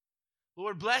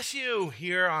Lord bless you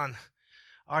here on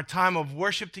our time of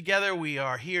worship together. We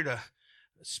are here to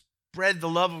spread the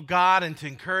love of God and to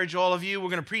encourage all of you. We're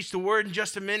going to preach the word in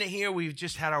just a minute here. We've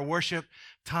just had our worship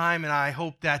time, and I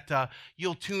hope that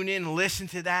you'll tune in and listen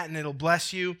to that, and it'll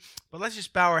bless you. But let's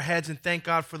just bow our heads and thank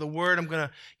God for the word. I'm going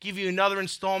to give you another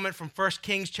installment from 1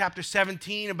 Kings chapter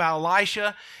 17 about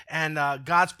Elisha and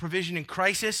God's provision in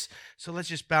crisis. So let's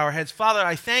just bow our heads. Father,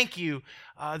 I thank you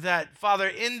that, Father,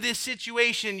 in this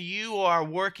situation, you are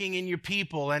working in your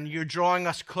people and you're drawing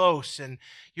us close and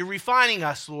you're refining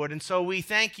us, Lord. And so we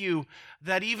thank you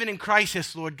that even in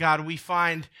crisis, Lord God, we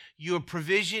find your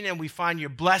provision and we find your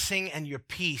blessing and your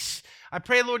peace. I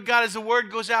pray, Lord God, as the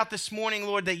word goes out this morning,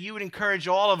 Lord, that you would encourage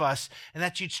all of us and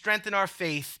that you'd strengthen our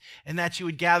faith and that you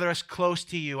would gather us close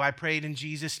to you. I prayed in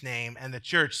Jesus' name, and the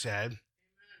church said,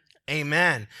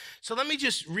 Amen. So let me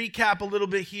just recap a little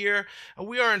bit here.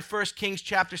 We are in 1 Kings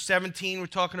chapter 17. We're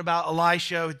talking about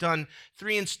Elisha. We've done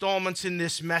 3 installments in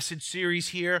this message series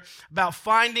here about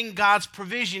finding God's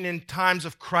provision in times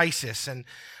of crisis. And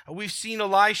we've seen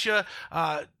Elisha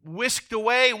whisked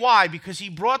away. Why? Because he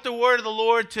brought the word of the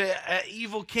Lord to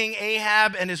evil King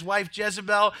Ahab and his wife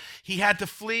Jezebel. He had to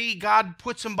flee. God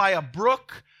puts him by a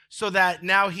brook, so that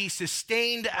now he's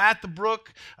sustained at the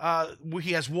brook.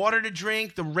 He has water to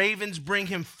drink. The ravens bring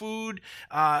him food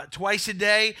twice a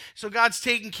day. So God's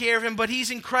taking care of him, but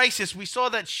he's in crisis. We saw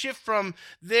that shift from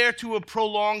there to a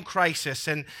prolonged crisis,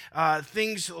 and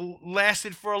things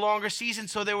lasted for a longer season,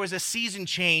 so there was a season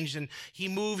change, and he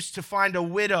moves to find a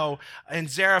widow in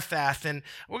Zarephath. And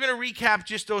we're going to recap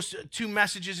just those 2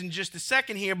 messages in just a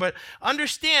second here, but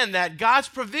understand that God's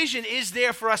provision is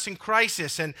there for us in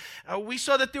crisis. And we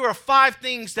saw that there are 5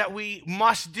 things that we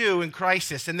must do in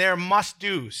crisis, and they're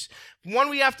must-dos. 1,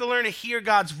 we have to learn to hear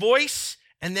God's voice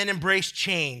and then embrace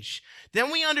change.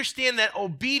 Then we understand that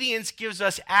obedience gives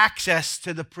us access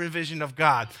to the provision of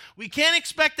God. We can't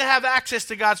expect to have access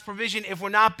to God's provision if we're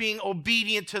not being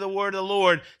obedient to the word of the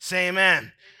Lord. Say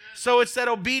amen. So it's that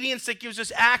obedience that gives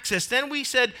us access. Then we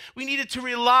said we needed to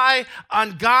rely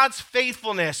on God's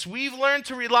faithfulness. We've learned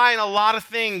to rely on a lot of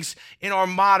things in our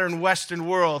modern Western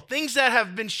world, things that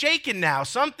have been shaken now,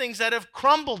 some things that have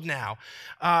crumbled now,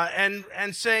 and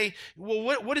say, well,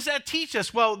 what does that teach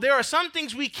us? Well, there are some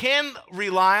things we can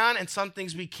rely on and some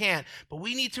things we can't, but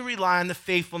we need to rely on the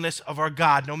faithfulness of our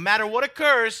God. No matter what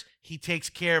occurs, he takes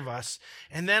care of us.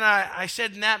 And then I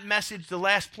said in that message, the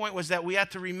last point was that we had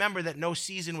to remember that no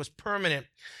season was permanent.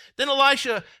 Then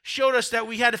Elisha showed us that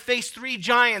we had to face 3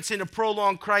 giants in a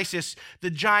prolonged crisis: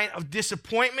 the giant of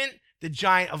disappointment, the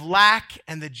giant of lack,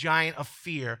 and the giant of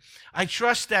fear. I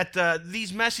trust that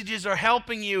these messages are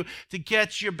helping you to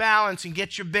get your balance and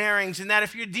get your bearings, and that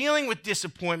if you're dealing with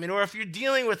disappointment, or if you're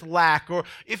dealing with lack, or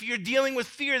if you're dealing with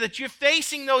fear, that you're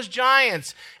facing those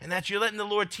giants and that you're letting the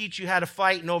Lord teach you how to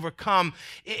fight and overcome.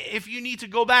 If you need to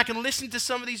go back and listen to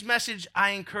some of these messages,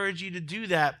 I encourage you to do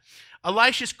that.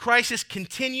 Elisha's crisis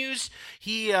continues.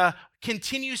 He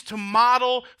continues to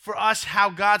model for us how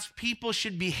God's people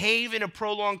should behave in a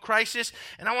prolonged crisis.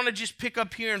 And I want to just pick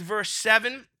up here in verse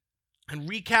 7 and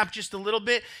recap just a little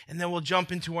bit, and then we'll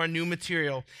jump into our new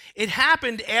material. It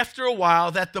happened after a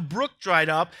while that the brook dried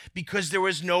up because there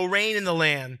was no rain in the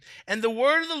land. And the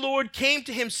word of the Lord came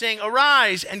to him, saying,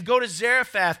 Arise and go to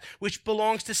Zarephath, which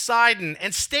belongs to Sidon,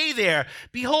 and stay there.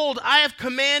 Behold, I have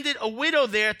commanded a widow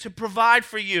there to provide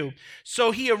for you.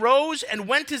 So he arose and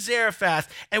went to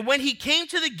Zarephath. And when he came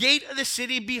to the gate of the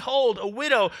city, behold, a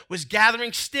widow was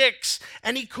gathering sticks.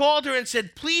 And he called her and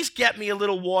said, Please get me a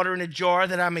little water in a jar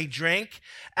that I may drink.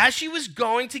 As she was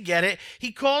going to get it,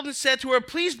 he called and said to her,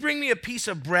 Please bring me a piece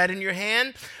of bread in your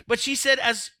hand. But she said,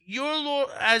 As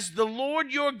the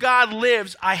Lord your God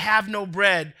lives, I have no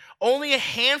bread, only a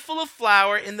handful of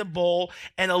flour in the bowl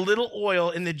and a little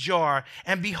oil in the jar.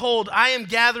 And behold, I am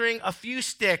gathering a few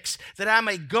sticks that I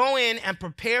may go in and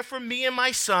prepare for me and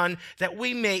my son, that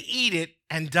we may eat it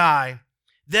and die.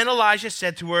 Then Elijah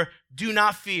said to her, Do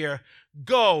not fear.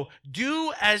 Go,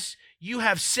 do as you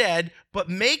have said, but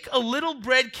make a little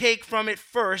bread cake from it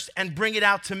first and bring it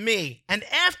out to me. And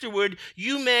afterward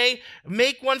you may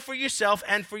make one for yourself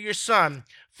and for your son.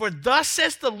 For thus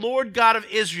says the Lord God of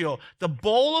Israel, the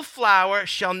bowl of flour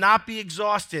shall not be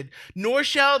exhausted, nor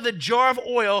shall the jar of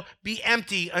oil be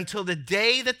empty until the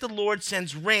day that the Lord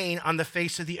sends rain on the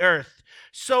face of the earth.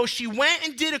 So she went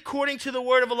and did according to the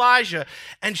word of Elijah,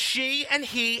 and she and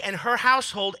he and her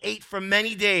household ate for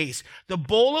many days. The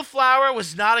bowl of flour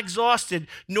was not exhausted,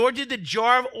 nor did the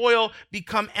jar of oil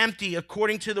become empty,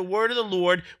 according to the word of the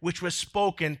Lord, which was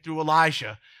spoken through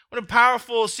Elijah. What a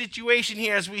powerful situation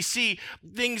here as we see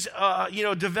things,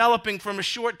 developing from a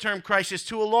short-term crisis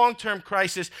to a long-term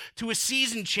crisis to a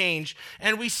season change.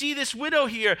 And we see this widow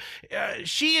here.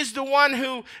 She is the one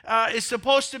who is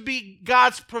supposed to be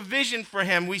God's provision for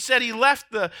him. We said he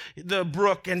left the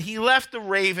brook and he left the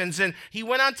ravens and he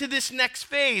went on to this next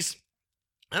phase.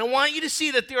 And I want you to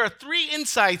see that there are three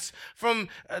insights from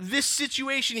this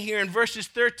situation here in verses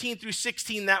 13 through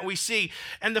 16 that we see.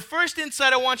 And the first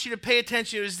insight I want you to pay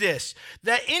attention to is this,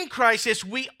 that in crisis,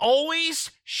 we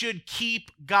always should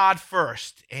keep God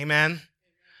first. Amen.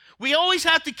 We always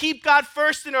have to keep God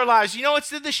first in our lives. You know, it's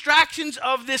the distractions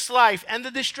of this life and the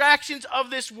distractions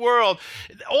of this world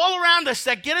all around us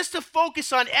that get us to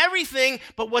focus on everything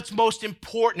but what's most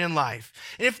important in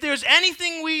life. And if there's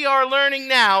anything we are learning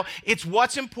now, it's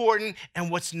what's important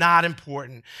and what's not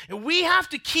important. And we have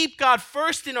to keep God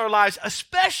first in our lives,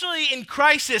 especially in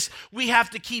crisis. We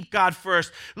have to keep God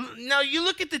first. Now, you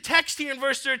look at the text here in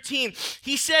verse 13.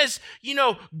 He says,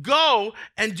 go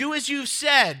and do as you've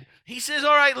said. He says,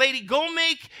 all right, lady, go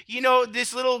make,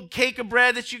 this little cake of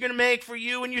bread that you're going to make for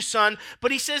you and your son.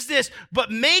 But he says this,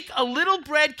 but make a little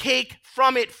bread cake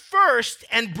from it first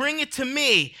and bring it to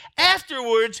me.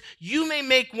 Afterwards, you may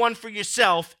make one for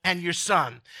yourself and your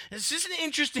son. This is an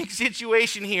interesting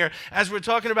situation here as we're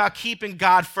talking about keeping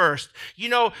God first.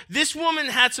 This woman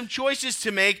had some choices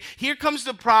to make. Here comes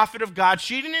the prophet of God.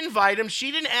 She didn't invite him.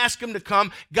 She didn't ask him to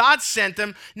come. God sent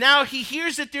him. Now he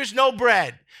hears that there's no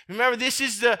bread. Remember,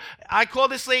 I call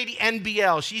this lady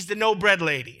NBL. She's the no bread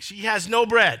lady. She has no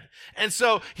bread. And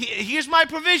so here's my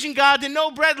provision, God, the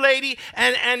no bread lady.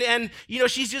 And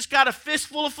she's just got a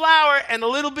fistful of flour and a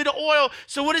little bit of oil.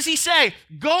 So what does he say?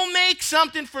 Go make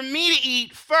something for me to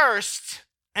eat first,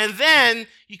 and then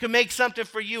you can make something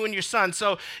for you and your son.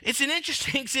 So it's an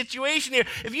interesting situation here.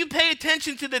 If you pay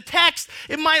attention to the text,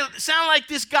 it might sound like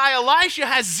this guy Elisha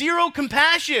has zero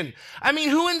compassion. I mean,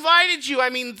 who invited you? I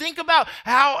mean, think about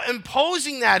how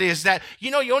imposing that is, that,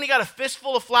 you only got a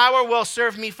fistful of flour. Well,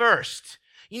 serve me first.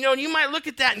 And you might look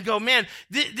at that and go, man,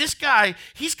 this guy,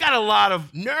 he's got a lot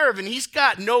of nerve and he's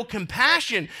got no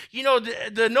compassion.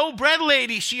 The no bread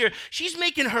lady, she's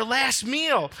making her last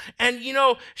meal. And,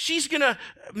 she's going to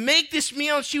make this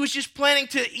meal and she was just planning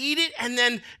to eat it and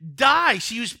then die.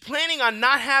 She was planning on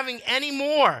not having any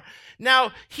more.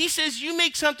 Now, he says, you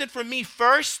make something for me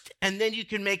first and then you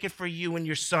can make it for you and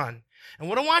your son. And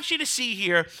what I want you to see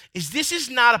here is this is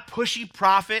not a pushy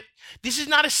prophet. This is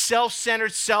not a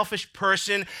self-centered, selfish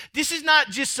person. This is not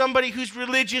just somebody who's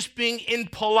religious being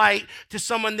impolite to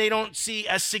someone they don't see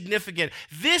as significant.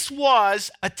 This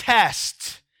was a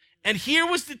test. And here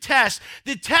was the test.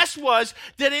 The test was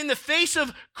that in the face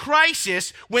of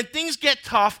crisis, when things get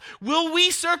tough, will we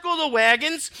circle the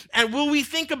wagons and will we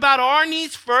think about our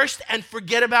needs first and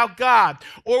forget about God?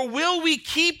 Or will we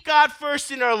keep God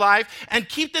first in our life and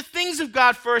keep the things of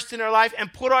God first in our life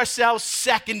and put ourselves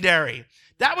secondary?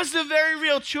 That was the very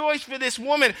real choice for this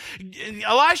woman.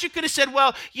 Elisha could have said,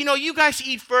 well, you guys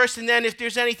eat first, and then if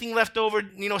there's anything left over,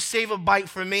 save a bite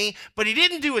for me. But he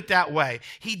didn't do it that way.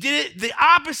 He did it the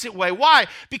opposite way. Why?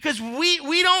 Because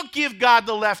we don't give God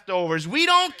the leftovers. We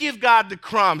don't give God the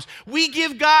crumbs. We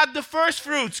give God the first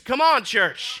fruits. Come on,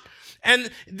 church.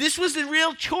 And this was the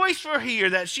real choice for her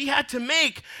here that she had to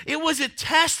make. It was a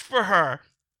test for her.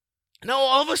 Now,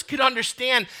 all of us could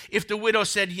understand if the widow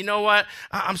said, you know what,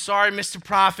 I'm sorry, Mr.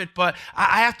 Prophet, but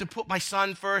I have to put my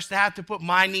son first. I have to put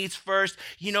my needs first.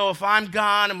 If I'm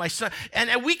gone and my son,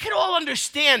 and we could all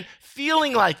understand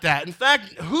feeling like that. In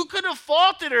fact, who could have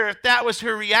faulted her if that was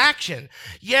her reaction?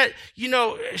 Yet,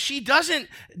 she doesn't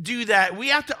do that. We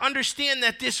have to understand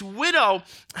that this widow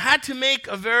had to make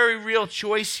a very real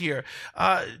choice here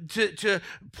to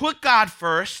put God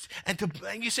first. And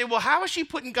you say, well, how is she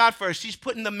putting God first? She's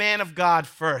putting the man of God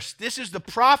first. This is the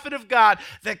prophet of God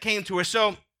that came to her.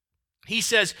 So he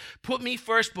says, put me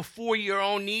first before your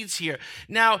own needs here.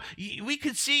 Now, we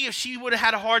could see if she would have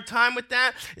had a hard time with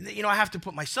that. I have to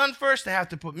put my son first. I have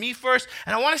to put me first.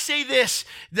 And I want to say this,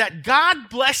 that God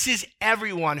blesses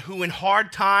everyone who in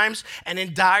hard times and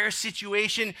in dire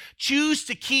situation choose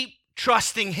to keep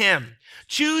trusting him.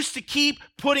 Choose to keep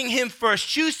putting him first.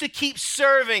 Choose to keep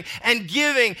serving and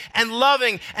giving and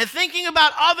loving and thinking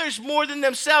about others more than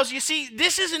themselves. You see,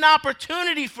 this is an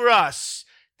opportunity for us.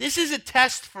 This is a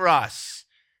test for us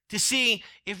to see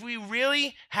if we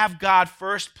really have God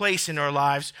first place in our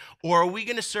lives, or are we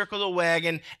going to circle the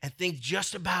wagon and think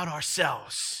just about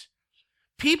ourselves?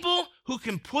 People who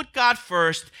can put God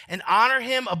first and honor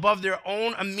him above their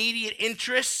own immediate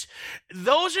interests,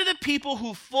 those are the people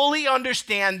who fully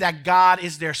understand that God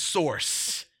is their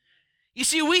source. You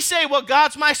see, we say, well,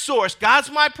 God's my source, God's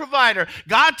my provider,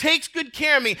 God takes good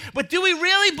care of me. But do we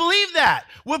really believe that?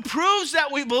 What proves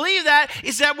that we believe that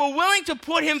is that we're willing to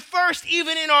put him first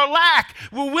even in our lack.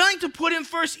 We're willing to put him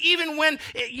first even when,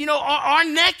 our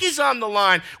neck is on the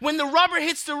line. When the rubber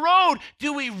hits the road,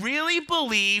 do we really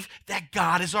believe that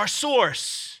God is our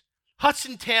source?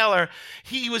 Hudson Taylor,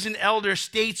 he was an elder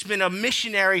statesman, a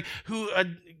missionary who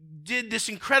did this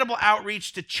incredible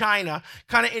outreach to China.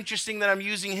 Kind of interesting that I'm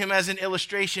using him as an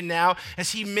illustration now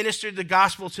as he ministered the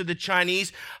gospel to the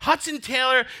Chinese. Hudson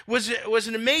Taylor was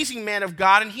an amazing man of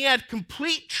God, and he had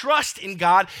complete trust in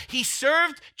God. He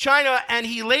served China, and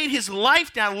he laid his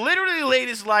life down, literally laid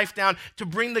his life down to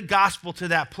bring the gospel to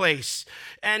that place.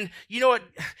 And you know what?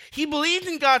 He believed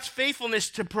in God's faithfulness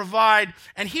to provide,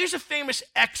 and here's a famous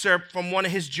excerpt from one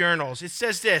of his journals. It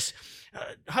says this,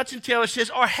 Hudson Taylor says,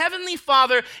 "Our Heavenly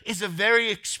Father is a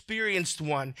very experienced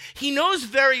one. He knows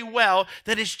very well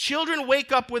that his children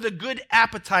wake up with a good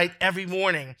appetite every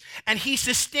morning, and he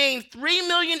sustained 3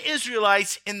 million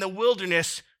Israelites in the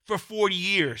wilderness for 40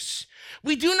 years.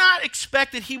 We do not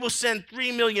expect that he will send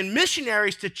 3 million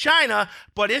missionaries to China,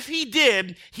 but if he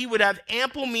did, he would have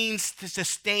ample means to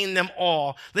sustain them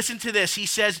all." Listen to this. He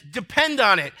says, "Depend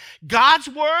on it. God's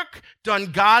work,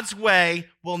 done God's way,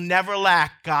 will never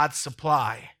lack God's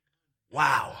supply."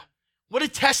 Wow. What a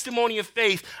testimony of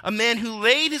faith. A man who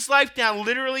laid his life down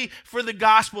literally for the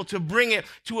gospel to bring it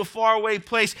to a faraway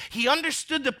place. He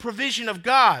understood the provision of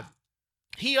God.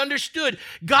 He understood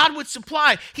God would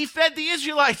supply. He fed the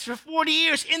Israelites for 40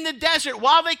 years in the desert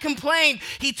while they complained.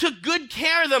 He took good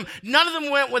care of them. None of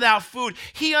them went without food.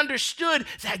 He understood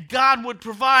that God would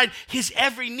provide his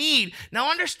every need. Now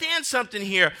understand something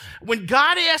here. When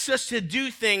God asks us to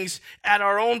do things at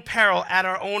our own peril, at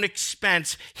our own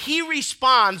expense, he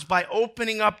responds by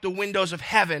opening up the windows of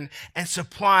heaven and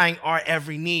supplying our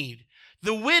every need.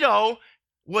 The widow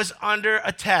was under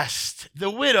a test. The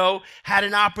widow had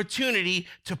an opportunity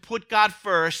to put God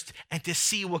first and to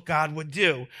see what God would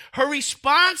do. Her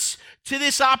response to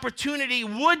this opportunity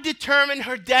would determine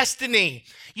her destiny.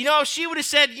 If she would have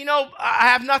said, I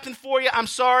have nothing for you, I'm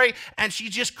sorry, and she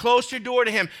just closed her door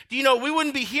to him, we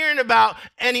wouldn't be hearing about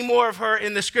any more of her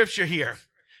in the scripture here.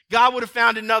 God would have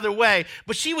found another way.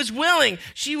 But she was willing.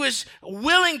 She was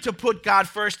willing to put God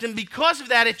first. And because of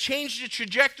that, it changed the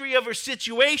trajectory of her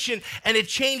situation and it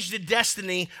changed the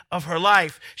destiny of her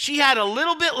life. She had a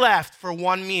little bit left for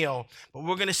one meal. But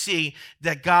we're going to see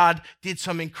that God did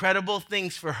some incredible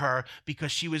things for her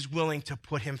because she was willing to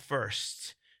put him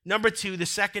first. Number 2, the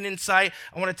second insight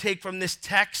I want to take from this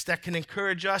text that can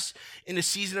encourage us in the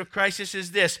season of crisis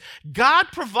is this. God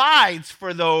provides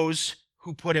for those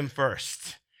who put him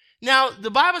first. Now, the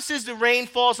Bible says the rain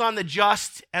falls on the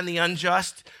just and the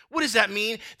unjust. What does that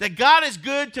mean? That God is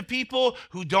good to people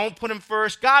who don't put him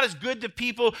first. God is good to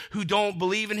people who don't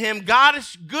believe in him. God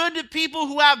is good to people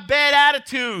who have bad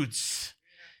attitudes.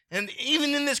 And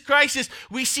even in this crisis,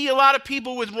 we see a lot of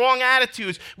people with wrong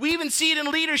attitudes. We even see it in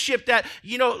leadership that,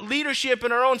 leadership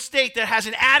in our own state that has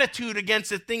an attitude against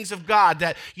the things of God.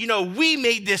 That, we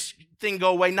made this thing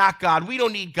go away, not God. We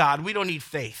don't need God. We don't need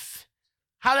faith.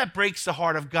 How that breaks the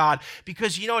heart of God,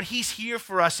 because he's here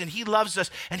for us and he loves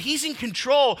us and he's in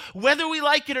control. Whether we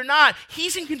like it or not,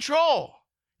 he's in control.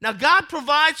 Now, God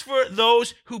provides for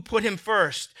those who put him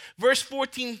first. Verse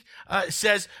 14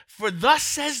 says, "For thus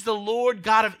says the Lord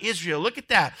God of Israel." Look at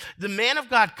that. The man of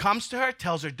God comes to her,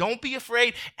 tells her, don't be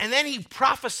afraid, and then he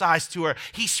prophesies to her.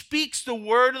 He speaks the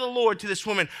word of the Lord to this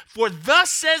woman. "For thus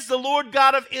says the Lord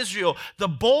God of Israel, the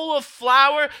bowl of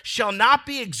flour shall not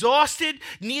be exhausted,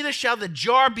 neither shall the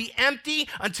jar be empty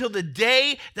until the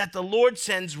day that the Lord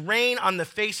sends rain on the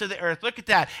face of the earth." Look at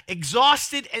that.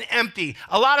 Exhausted and empty.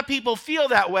 A lot of people feel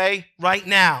that way right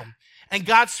now. And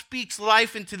God speaks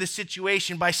life into the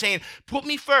situation by saying, put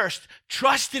me first,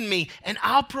 trust in me, and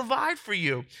I'll provide for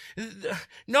you.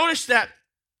 Notice that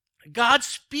God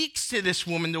speaks to this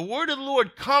woman. The word of the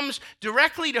Lord comes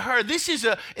directly to her. This is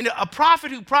a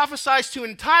prophet who prophesies to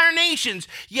entire nations,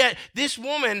 yet this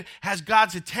woman has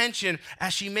God's attention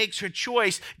as she makes her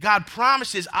choice. God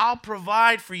promises, I'll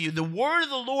provide for you. The word of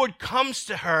the Lord comes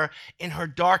to her in her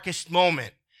darkest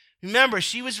moment. Remember,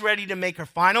 she was ready to make her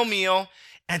final meal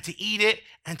and to eat it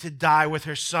and to die with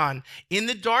her son. In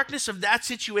the darkness of that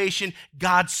situation,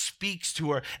 God speaks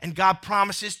to her and God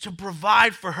promises to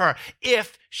provide for her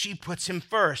if she puts him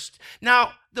first.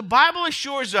 Now, the Bible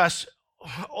assures us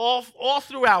all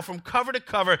throughout, from cover to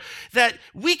cover, that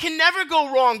we can never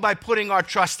go wrong by putting our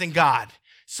trust in God.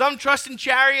 Some trust in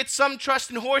chariots, some trust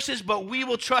in horses, but we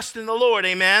will trust in the Lord.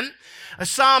 Amen.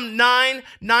 Psalm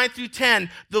 9:9-10.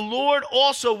 The Lord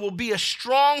also will be a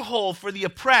stronghold for the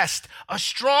oppressed, a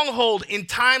stronghold in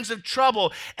times of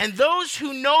trouble. And those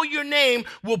who know your name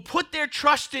will put their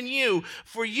trust in you.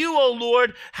 For you, O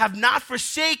Lord, have not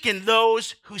forsaken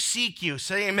those who seek you.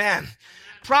 Say amen.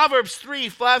 Proverbs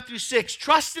 3:5-6.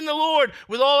 Trust in the Lord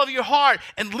with all of your heart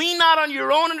and lean not on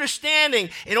your own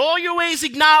understanding. In all your ways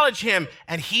acknowledge him,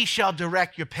 and he shall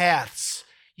direct your paths.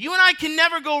 You and I can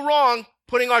never go wrong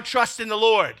putting our trust in the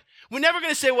Lord. We're never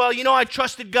going to say, well, I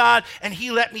trusted God and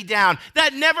he let me down.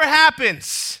 That never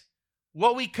happens.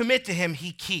 What we commit to him,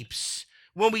 he keeps.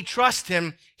 When we trust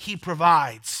him, he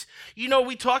provides.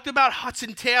 We talked about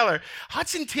Hudson Taylor.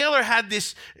 Hudson Taylor had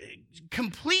this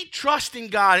complete trust in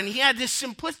God, and he had this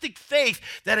simplistic faith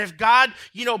that if God,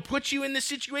 puts you in this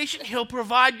situation, he'll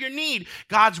provide your need.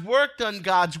 God's work done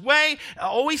God's way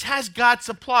always has God's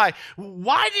supply.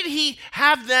 Why did he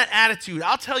have that attitude?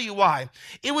 I'll tell you why.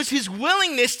 It was his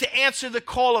willingness to answer the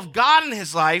call of God in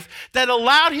his life that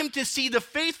allowed him to see the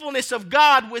faithfulness of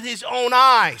God with his own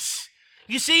eyes.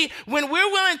 You see, when we're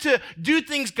willing to do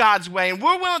things God's way and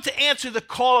we're willing to answer the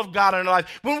call of God in our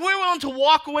life, when we're willing to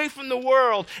walk away from the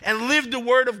world and live the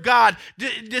word of God,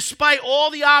 despite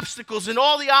all the obstacles and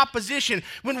all the opposition,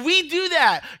 when we do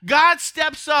that, God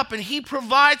steps up and he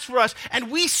provides for us,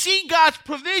 and we see God's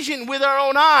provision with our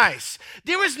own eyes.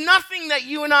 There was nothing that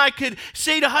you and I could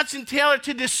say to Hudson Taylor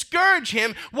to discourage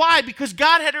him. Why? Because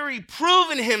God had already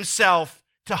proven himself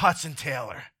to Hudson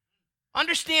Taylor.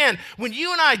 Understand, when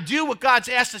you and I do what God's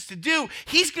asked us to do,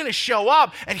 he's going to show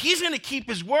up and he's going to keep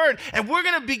his word, and we're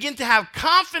going to begin to have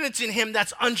confidence in him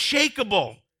that's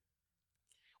unshakable.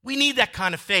 We need that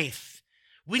kind of faith.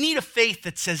 We need a faith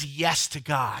that says yes to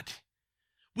God.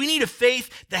 We need a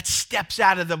faith that steps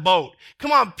out of the boat.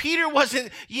 Come on, Peter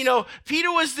wasn't,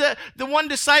 Peter was the one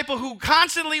disciple who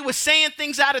constantly was saying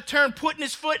things out of turn, putting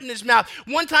his foot in his mouth.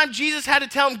 One time Jesus had to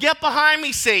tell him, "Get behind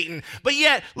me, Satan." But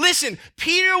yet, listen,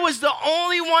 Peter was the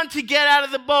only one to get out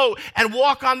of the boat and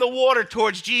walk on the water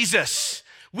towards Jesus.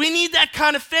 We need that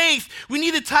kind of faith. We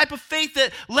need the type of faith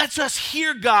that lets us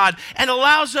hear God and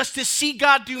allows us to see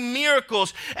God do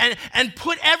miracles and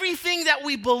put everything that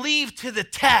we believe to the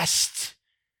test.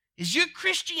 Is your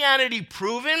Christianity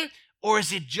proven, or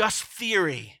is it just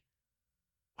theory?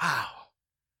 Wow.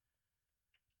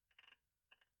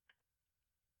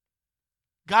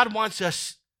 God wants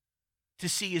us to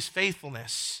see his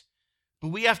faithfulness, but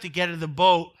we have to get in the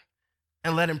boat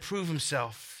and let him prove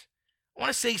himself. I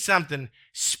want to say something.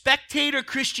 Spectator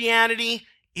Christianity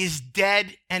is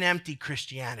dead and empty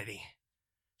Christianity.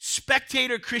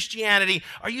 Spectator Christianity.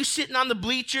 Are you sitting on the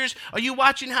bleachers? Are you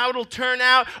watching how it'll turn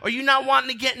out? Are you not wanting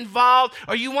to get involved?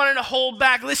 Are you wanting to hold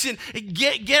back? Listen,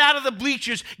 get out of the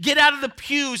bleachers, get out of the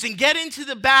pews, and get into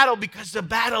the battle, because the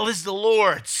battle is the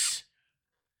Lord's.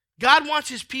 God wants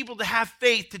his people to have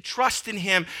faith, to trust in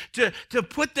him, to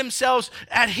put themselves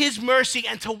at his mercy,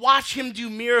 and to watch him do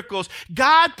miracles.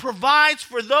 God provides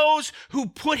for those who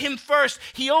put him first.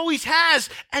 He always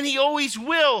has, and he always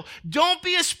will. Don't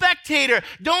be a spectator.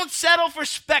 Don't settle for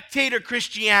spectator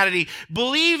Christianity.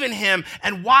 Believe in him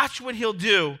and watch what he'll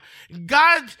do.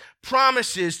 God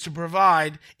promises to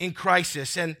provide in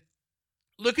crisis, and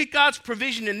look at God's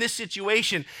provision in this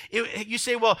situation. You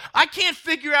say, well, I can't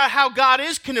figure out how God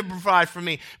is going to provide for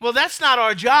me. Well, that's not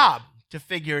our job to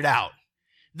figure it out.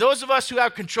 Those of us who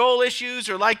have control issues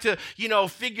or like to,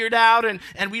 figure it out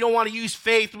and we don't want to use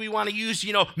faith, we want to use,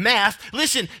 math.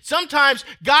 Listen, sometimes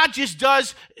God just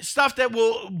does stuff that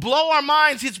will blow our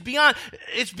minds. It's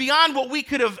beyond what we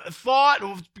could have thought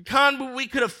or beyond what we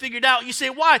could have figured out. You say,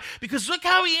 why? Because look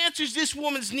how he answers this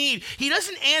woman's need. He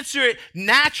doesn't answer it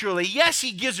naturally. Yes,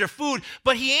 he gives her food,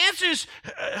 but he answers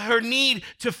her need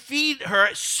to feed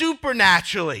her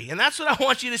supernaturally. And that's what I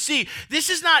want you to see. This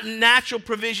is not natural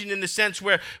provision in the sense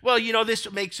where, well,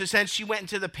 this makes sense. She went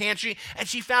into the pantry and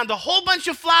she found a whole bunch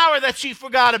of flour that she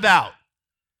forgot about.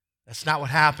 That's not what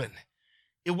happened.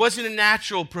 It wasn't a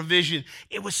natural provision.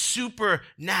 It was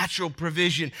supernatural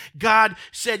provision. God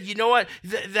said, you know what?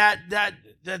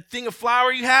 That thing of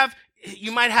flour you have,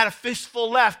 you might have a fistful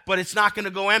left, but it's not going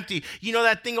to go empty. You know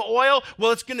that thing of oil?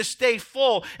 Well, it's going to stay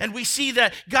full. And we see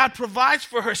that God provides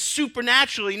for her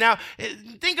supernaturally. Now,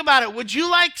 think about it. Would you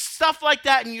like stuff like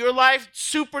that in your life?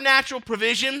 Supernatural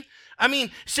provision? I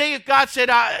mean, say if God said,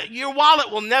 your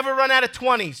wallet will never run out of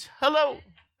 20s. Hello.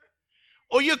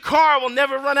 Or your car will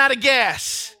never run out of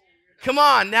gas. Come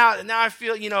on, now I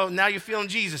feel, now you're feeling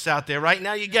Jesus out there, right?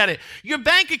 Now you get it. Your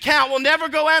bank account will never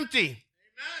go empty.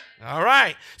 All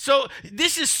right. So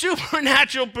this is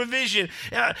supernatural provision.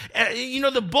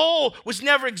 The bowl was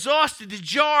never exhausted. The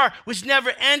jar was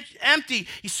never empty.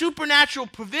 Supernatural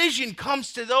provision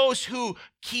comes to those who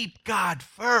keep God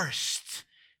first.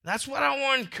 That's what I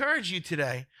want to encourage you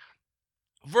today.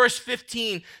 Verse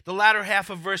 15, the latter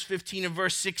half of verse 15 and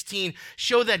verse 16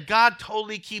 show that God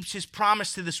totally keeps his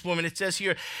promise to this woman. It says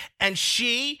here, and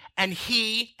she and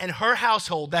he and her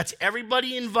household, that's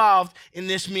everybody involved in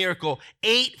this miracle,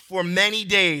 ate for many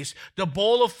days. The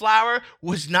bowl of flour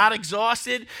was not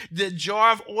exhausted. The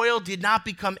jar of oil did not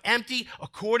become empty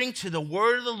according to the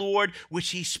word of the Lord,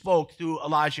 which he spoke through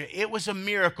Elijah. It was a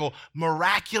miracle,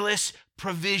 miraculous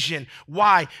provision.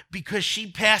 Why? Because she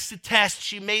passed the test.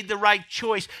 She made the right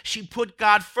choice. She put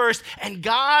God first. And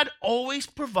God always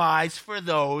provides for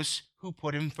those who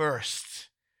put him first.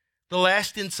 The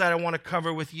last insight I want to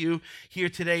cover with you here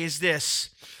today is this.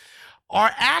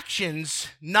 Our actions,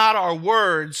 not our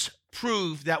words,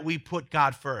 prove that we put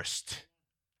God first.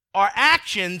 Our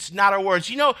actions, not our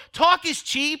words. Talk is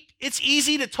cheap. It's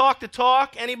easy to talk.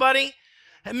 Anybody?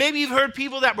 And maybe you've heard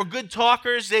people that were good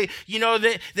talkers. They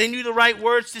knew the right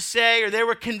words to say, or they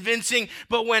were convincing.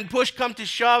 But when push come to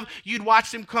shove, you'd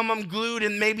watch them come unglued,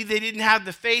 and maybe they didn't have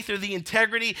the faith or the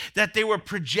integrity that they were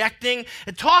projecting.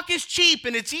 And talk is cheap,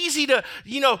 and it's easy to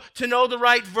know the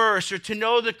right verse or to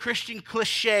know the Christian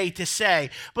cliche to say.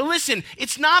 But listen,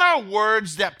 it's not our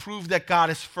words that prove that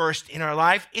God is first in our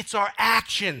life. It's our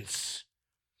actions.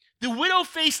 The widow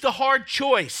faced a hard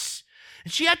choice.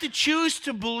 And she had to choose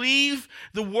to believe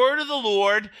the word of the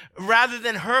Lord rather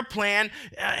than her plan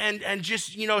and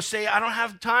just, say, I don't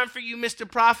have time for you, Mr.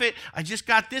 Prophet. I just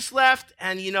got this left,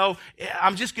 and,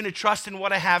 I'm just going to trust in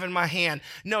what I have in my hand.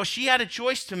 No, she had a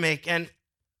choice to make, and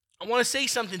I want to say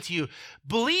something to you.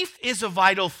 Belief is a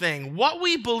vital thing. What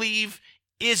we believe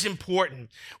is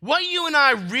important. What you and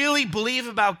I really believe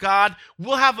about God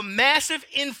will have a massive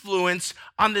influence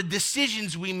on the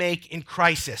decisions we make in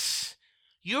crisis.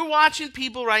 You're watching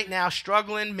people right now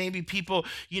struggling, maybe people,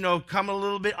 come a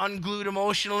little bit unglued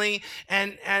emotionally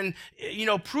and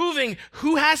proving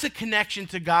who has a connection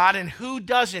to God and who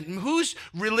doesn't, and who's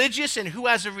religious and who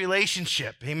has a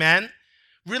relationship. Amen?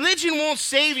 Religion won't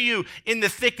save you in the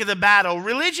thick of the battle.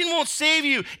 Religion won't save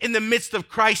you in the midst of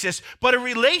crisis, but a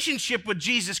relationship with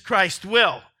Jesus Christ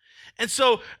will. And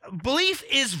so belief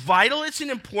is vital. It's an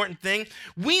important thing.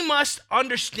 We must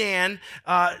understand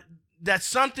that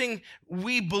something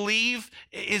we believe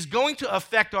is going to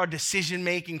affect our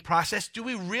decision-making process. Do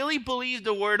we really believe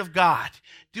the word of God?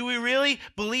 Do we really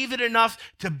believe it enough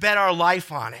to bet our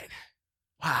life on it?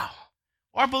 Wow.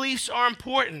 Our beliefs are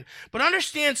important. But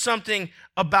understand something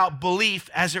about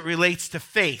belief as it relates to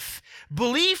faith.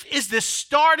 Belief is the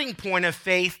starting point of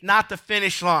faith, not the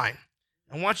finish line.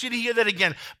 I want you to hear that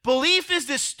again. Belief is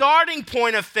the starting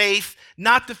point of faith,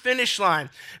 not the finish line.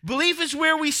 Belief is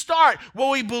where we start.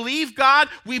 Well, we believe God,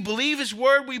 we believe his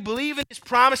word, we believe in his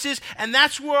promises, and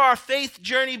that's where our faith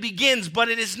journey begins, but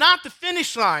it is not the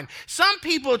finish line. Some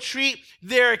people treat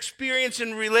their experience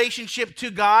and relationship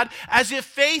to God as if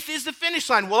faith is the finish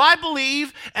line. Well, I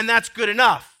believe, and that's good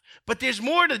enough. But there's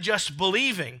more to just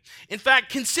believing. In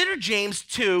fact, consider James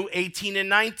 2:18 and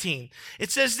 19.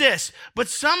 It says this, but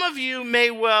some of you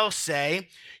may well say,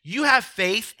 you have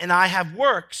faith and I have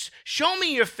works. Show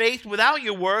me your faith without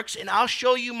your works, and I'll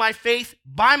show you my faith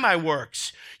by my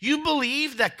works. You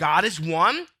believe that God is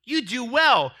one? You do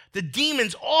well. The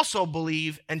demons also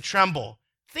believe and tremble.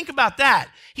 Think about that.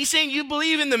 He's saying you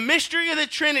believe in the mystery of the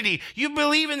Trinity. You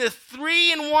believe in the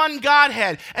 3-in-1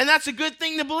 Godhead. And that's a good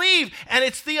thing to believe. And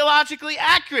it's theologically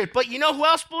accurate. But you know who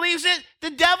else believes it? The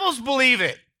devils believe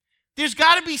it. There's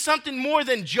got to be something more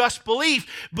than just belief.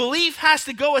 Belief has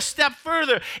to go a step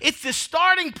further. It's the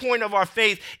starting point of our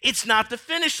faith. It's not the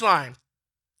finish line.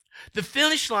 The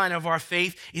finish line of our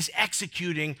faith is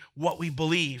executing what we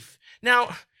believe.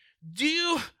 Now, do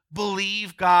you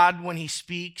believe God when he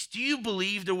speaks? Do you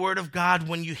believe the word of God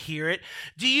when you hear it?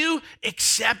 Do you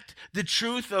accept the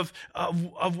truth of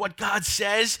what God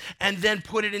says and then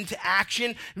put it into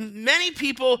action? Many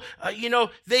people,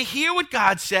 they hear what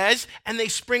God says and they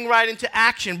spring right into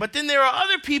action. But then there are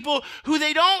other people who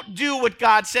they don't do what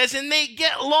God says and they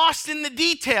get lost in the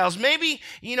details. Maybe,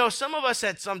 some of us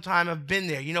at some time have been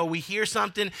there. We hear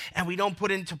something and we don't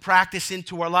put into practice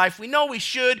into our life. We know we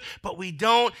should, but we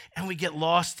don't, and we get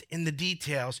lost in the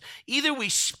details. Either we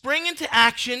spring into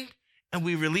action and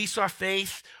we release our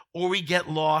faith, or we get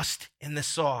lost in the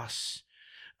sauce.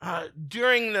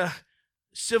 During the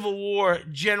Civil War,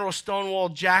 General Stonewall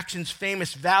Jackson's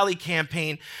famous Valley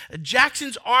Campaign,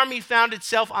 Jackson's army found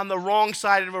itself on the wrong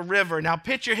side of a river. Now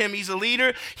picture him, he's a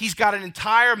leader, he's got an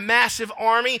entire massive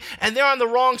army, and they're on the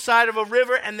wrong side of a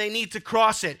river and they need to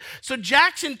cross it. So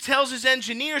Jackson tells his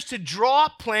engineers to draw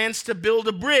up plans to build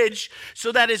a bridge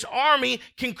so that his army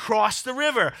can cross the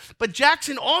river. But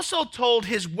Jackson also told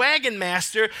his wagon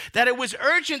master that it was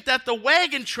urgent that the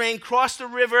wagon train cross the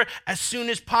river as soon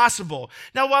as possible.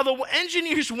 Now while the engineers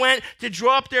went to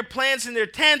draw up their plans in their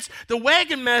tents, the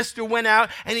wagon master went out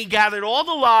and he gathered all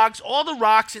the logs, all the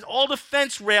rocks, and all the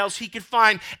fence rails he could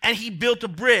find, and he built a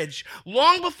bridge.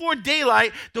 Long before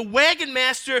daylight, the wagon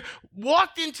master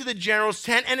walked into the general's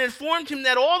tent and informed him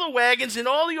that all the wagons and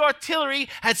all the artillery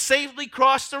had safely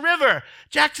crossed the river.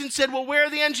 Jackson said, "Well, where are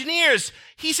the engineers?"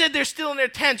 He said, "They're still in their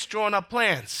tents drawing up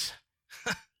plans."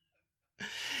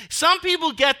 Some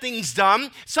people get things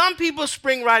done. Some people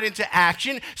spring right into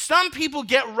action. Some people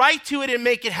get right to it and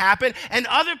make it happen. And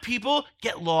other people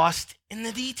get lost in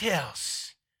the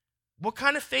details. What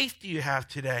kind of faith do you have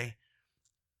today?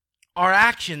 Our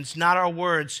actions, not our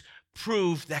words,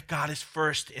 prove that God is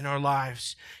first in our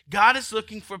lives. God is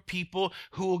looking for people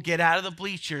who will get out of the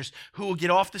bleachers, who will get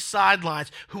off the sidelines,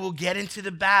 who will get into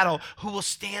the battle, who will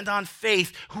stand on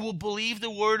faith, who will believe the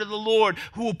word of the Lord,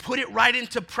 who will put it right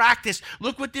into practice.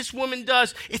 Look what this woman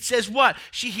does. It says what?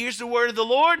 She hears the word of the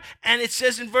Lord, and it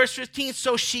says in verse 15,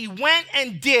 so she went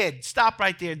and did. Stop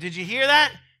right there. Did you hear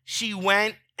that? She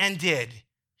went and did.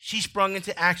 She sprung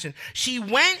into action. She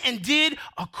went and did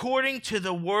according to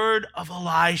the word of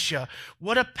Elisha.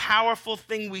 What a powerful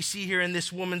thing we see here in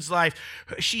this woman's life.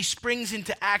 She springs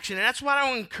into action. And that's what I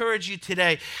want to encourage you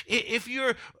today. If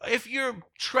you're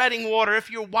treading water,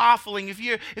 if you're waffling, if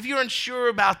you're unsure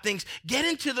about things, get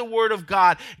into the word of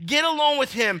God. Get alone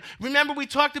with him. Remember, we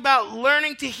talked about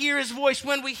learning to hear his voice.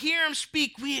 When we hear him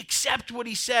speak, we accept what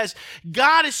he says.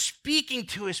 God is speaking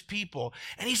to his people,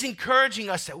 and he's encouraging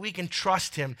us that we can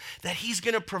trust him, that he's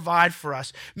going to provide for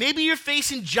us. Maybe you're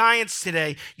facing giants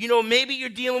today. Maybe you're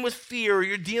dealing with fear, or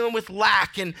you're dealing with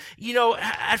lack. And,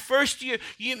 at first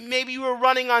maybe you were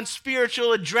running on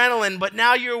spiritual adrenaline, but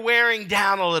now you're wearing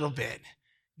down a little bit.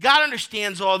 God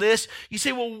understands all this. You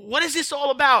say, well, what is this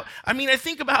all about? I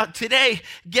think about today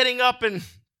getting up and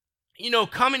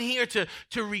coming here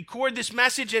to record this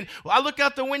message, and I look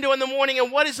out the window in the morning,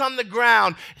 and what is on the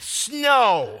ground?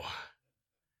 Snow.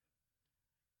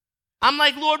 I'm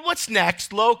like, Lord, what's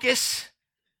next? Locusts?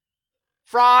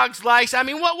 Frogs, lice?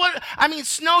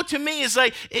 Snow to me is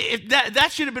like, that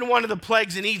should have been one of the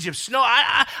plagues in Egypt. Snow,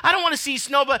 I don't want to see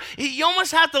snow, but you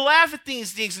almost have to laugh at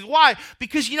these things. Why?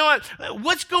 Because you know what?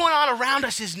 What's going on around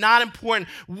us is not important.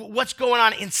 What's going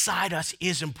on inside us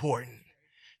is important.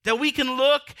 That we can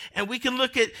look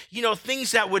at,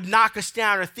 things that would knock us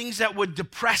down or things that would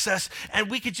depress us, and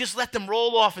we could just let them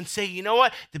roll off and say, you know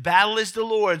what? The battle is the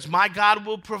Lord's. My God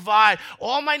will provide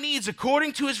all my needs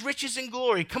according to his riches and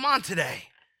glory. Come on today.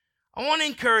 I want to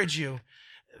encourage you.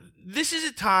 This is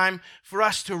a time for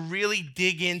us to really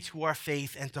dig into our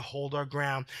faith and to hold our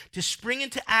ground, to spring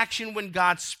into action when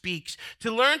God speaks,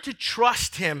 to learn to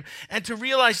trust him, and to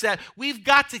realize that we've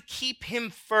got to keep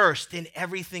him first in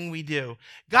everything we do.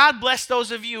 God bless those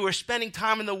of you who are spending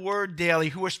time in the word daily,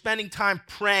 who are spending time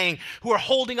praying, who are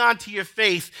holding on to your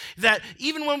faith, that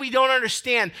even when we don't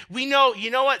understand, we know,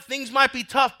 things might be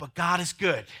tough, but God is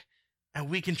good. And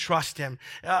we can trust him.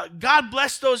 God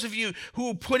bless those of you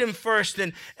who put him first.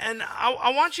 And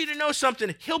I want you to know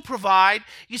something. He'll provide.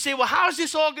 You say, well, how is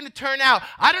this all going to turn out?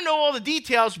 I don't know all the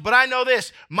details, but I know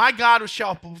this. My God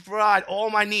shall provide all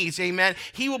my needs. Amen.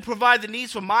 He will provide the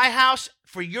needs for my house,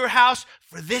 for your house,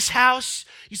 for this house.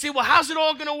 You say, well, how's it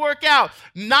all going to work out?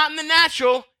 Not in the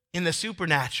natural, in the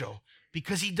supernatural.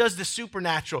 Because he does the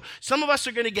supernatural. Some of us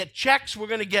are going to get checks. We're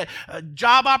going to get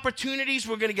job opportunities.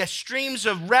 We're going to get streams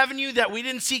of revenue that we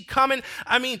didn't see coming.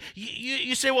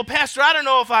 You say, well, Pastor, I don't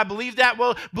know if I believe that.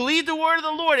 Well, believe the word of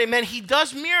the Lord. Amen. He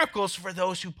does miracles for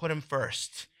those who put him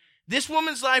first. This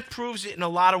woman's life proves it in a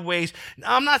lot of ways.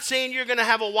 Now, I'm not saying you're going to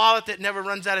have a wallet that never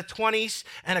runs out of 20s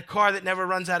and a car that never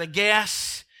runs out of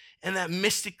gas, and that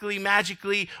mystically,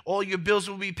 magically, all your bills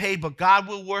will be paid, but God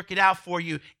will work it out for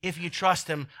you if you trust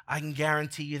him. I can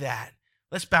guarantee you that.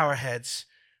 Let's bow our heads.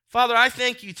 Father, I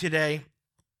thank you today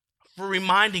for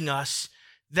reminding us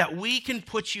that we can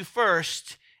put you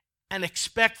first and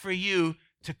expect for you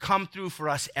to come through for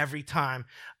us every time.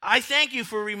 I thank you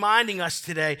for reminding us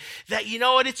today that,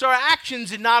 it's our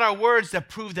actions and not our words that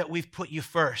prove that we've put you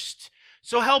first.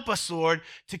 So help us, Lord,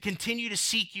 to continue to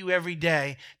seek you every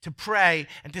day, to pray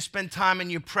and to spend time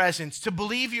in your presence, to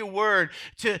believe your word,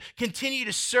 to continue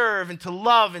to serve and to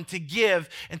love and to give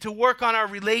and to work on our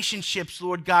relationships,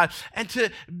 Lord God, and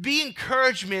to be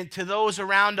encouragement to those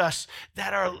around us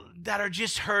that are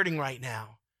just hurting right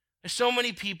now. There's so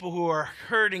many people who are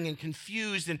hurting and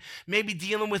confused and maybe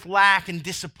dealing with lack and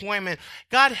disappointment.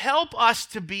 God, help us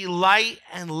to be light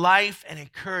and life and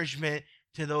encouragement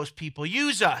to those people.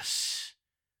 Use us.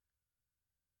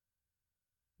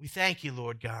 We thank you,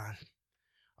 Lord God.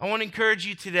 I want to encourage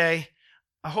you today.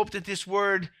 I hope that this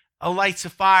word lights a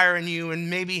fire in you and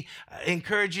maybe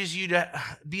encourages you to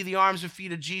be the arms and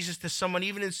feet of Jesus to someone.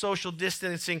 Even in social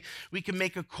distancing, we can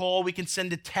make a call, we can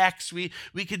send a text, we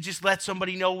could just let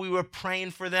somebody know we were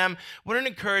praying for them. What an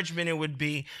encouragement it would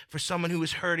be for someone who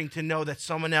was hurting to know that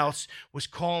someone else was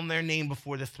calling their name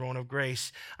before the throne of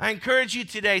grace. I encourage you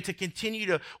today to continue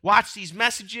to watch these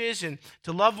messages and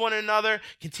to love one another,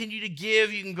 continue to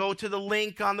give. You can go to the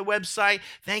link on the website.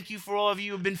 Thank you for all of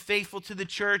you who have been faithful to the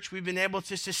church. We've been able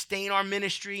to sustain our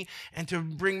ministry and to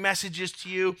bring messages to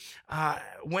you.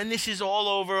 When this is all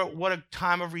over, what a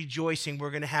time of rejoicing we're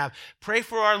going to have. Pray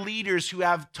for our leaders who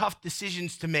have tough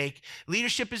decisions to make.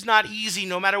 Leadership is not easy.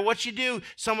 No matter what you do,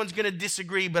 someone's going to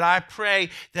disagree, but I pray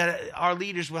that our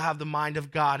leaders will have the mind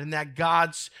of God and that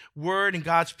God's word and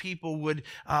God's people would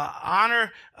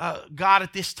honor God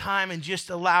at this time and just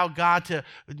allow God to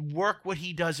work what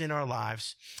he does in our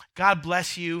lives. God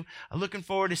bless you. I'm looking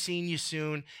forward to seeing you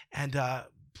soon, and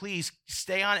please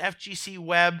stay on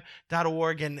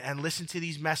fgcweb.org and listen to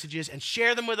these messages and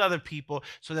share them with other people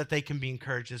so that they can be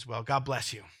encouraged as well. God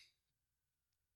bless you.